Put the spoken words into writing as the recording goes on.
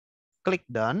Click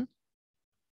done.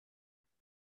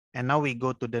 And now we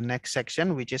go to the next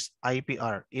section, which is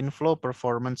IPR, Inflow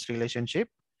Performance Relationship.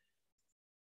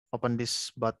 Open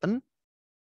this button.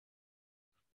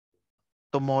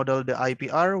 To model the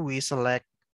IPR, we select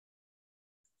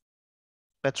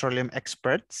petroleum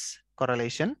experts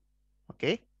correlation.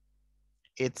 Okay.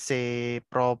 It's a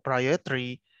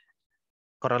proprietary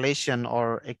correlation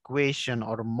or equation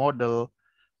or model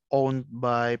owned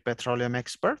by petroleum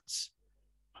experts.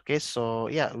 Okay, so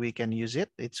yeah, we can use it.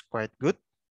 It's quite good.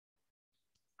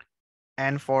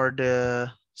 And for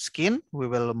the skin, we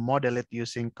will model it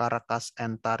using Caracas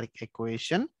and Tarik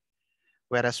equation.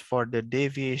 Whereas for the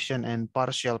deviation and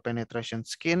partial penetration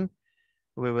skin,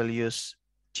 we will use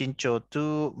Chincho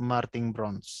 2 Martin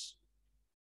bronze.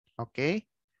 Okay.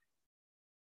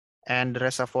 And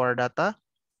reservoir data,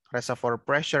 reservoir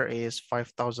pressure is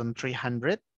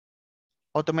 5,300,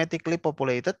 automatically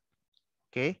populated.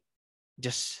 Okay.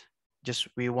 Just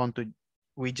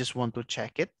we just want to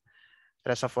check it.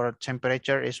 Reservoir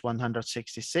temperature is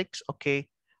 166. Okay.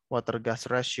 Water gas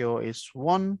ratio is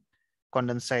 1.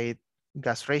 Condensate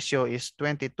gas ratio is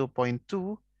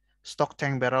 22.2. Stock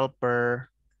tank barrel per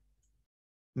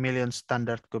million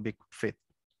standard cubic feet.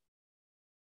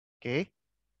 Okay.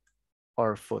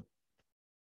 Or foot.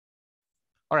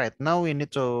 All right. Now we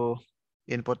need to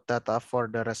input data for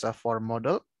the reservoir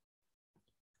model.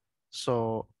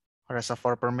 So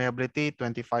reservoir permeability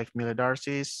 25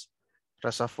 millidarcies,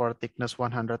 reservoir thickness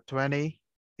 120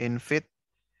 in feet,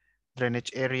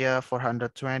 drainage area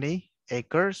 420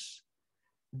 acres,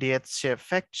 DH shape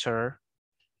factor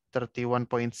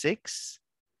 31.6,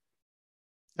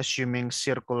 assuming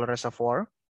circular reservoir,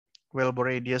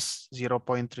 wellbore radius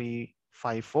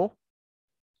 0.354,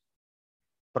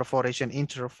 perforation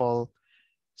interval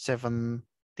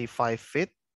 75 feet,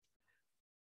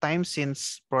 time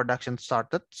since production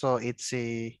started, so it's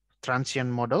a transient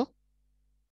model.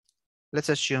 Let's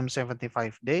assume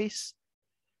 75 days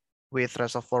with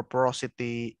reservoir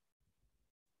porosity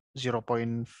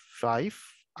 0.5,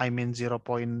 I mean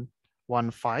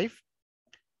 0.15.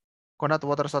 Conduct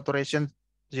water saturation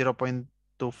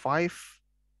 0.25.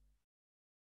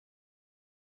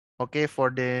 Okay,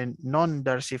 for the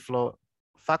non-Darcy flow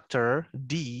factor,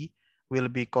 D will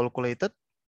be calculated.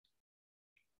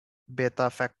 Beta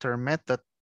factor method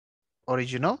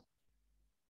original.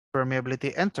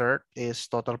 Permeability entered is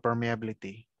total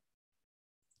permeability.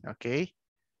 Okay,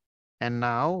 and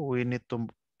now we need to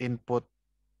input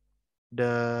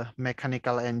the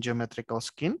mechanical and geometrical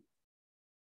skin.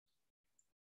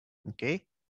 Okay.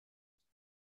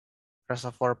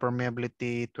 Reservoir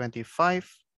permeability 25,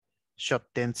 shot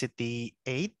density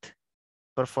 8,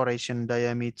 perforation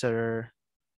diameter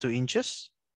 2 inches,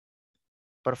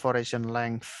 perforation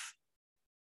length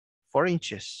 4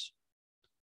 inches,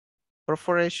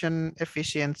 perforation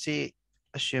efficiency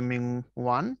assuming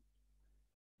 1,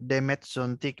 damage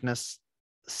zone thickness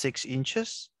 6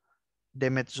 inches,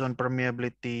 damage zone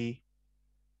permeability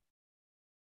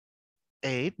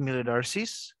 8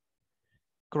 millidarcies,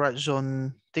 crack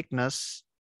zone thickness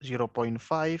 0.5,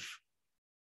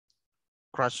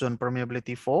 crack zone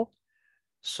permeability 4.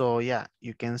 So yeah,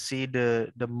 you can see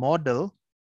the model,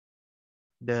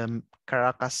 the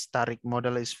Caracas Tarik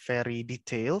model is very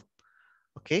detailed.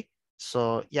 Okay,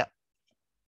 so yeah,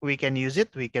 we can use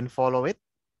it, we can follow it.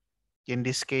 In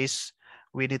this case,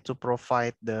 we need to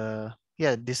provide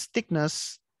this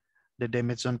thickness, the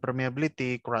damage zone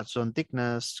permeability, crack zone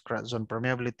thickness, crack zone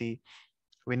permeability.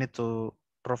 We need to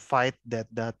provide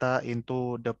that data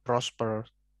into the Prosper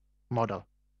model.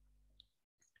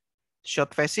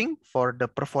 Shot facing for the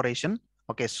perforation.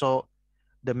 Okay, so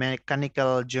the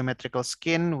mechanical geometrical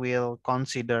skin will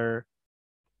consider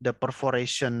the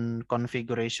perforation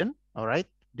configuration. All right,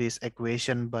 this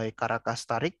equation by Caracas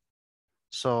Tarik.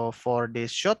 So for the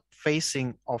shot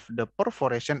facing of the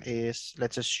perforation is,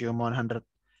 let's assume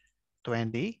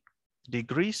 120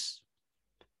 degrees,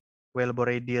 wellbore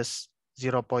radius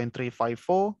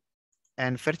 0.354,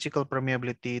 and vertical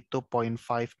permeability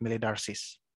 2.5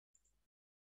 millidarcies.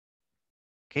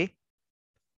 Okay.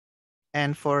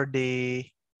 And for the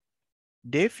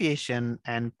deviation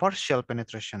and partial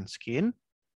penetration skin,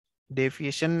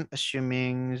 deviation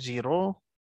assuming 0,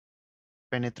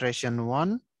 penetration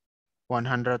 1,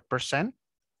 100%.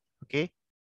 Okay.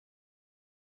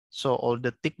 So all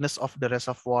the thickness of the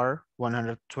reservoir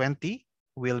 120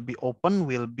 will be open,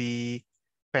 will be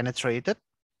penetrated.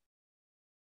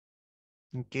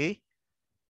 Okay.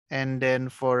 And then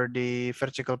for the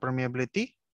vertical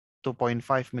permeability, 2.5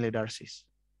 millidarcies.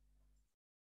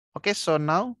 Okay, so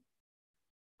now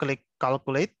click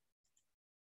calculate.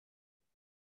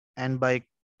 And by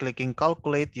Clicking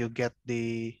calculate, you get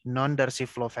the non-Darcy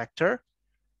flow factor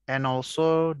and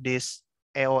also this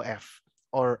AOF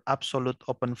or absolute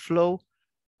open flow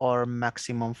or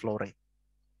maximum flow rate.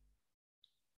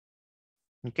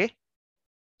 Okay,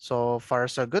 so far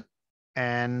so good.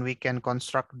 And we can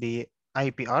construct the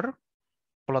IPR,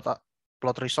 plot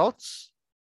results,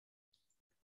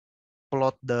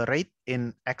 plot the rate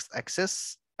in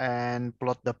x-axis, and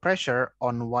plot the pressure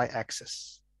on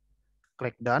y-axis.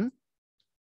 Click done.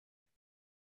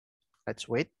 Let's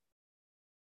wait.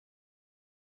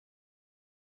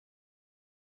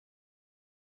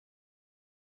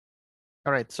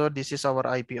 All right, so this is our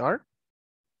IPR.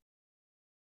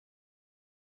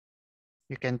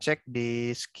 You can check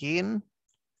the skin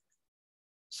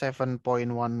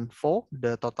 7.14,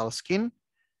 the total skin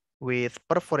with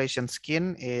perforation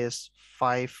skin is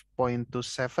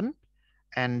 5.27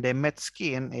 and damaged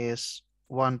skin is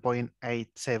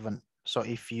 1.87. So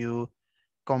if you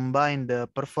combine the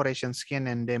perforation skin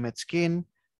and damaged skin,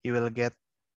 you will get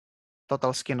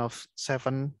total skin of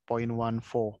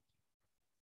 7.14.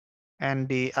 And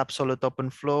the absolute open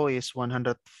flow is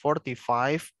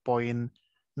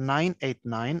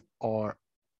 145.989 or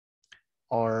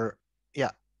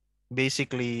yeah,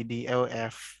 basically the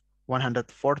LF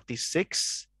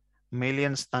 146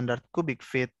 million standard cubic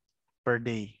feet per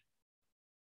day.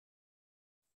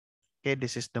 Okay,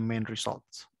 this is the main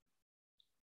results.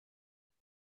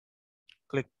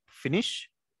 Click finish,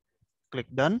 click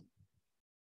done,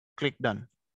 click done.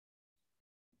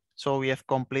 So we have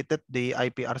completed the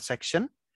IPR section.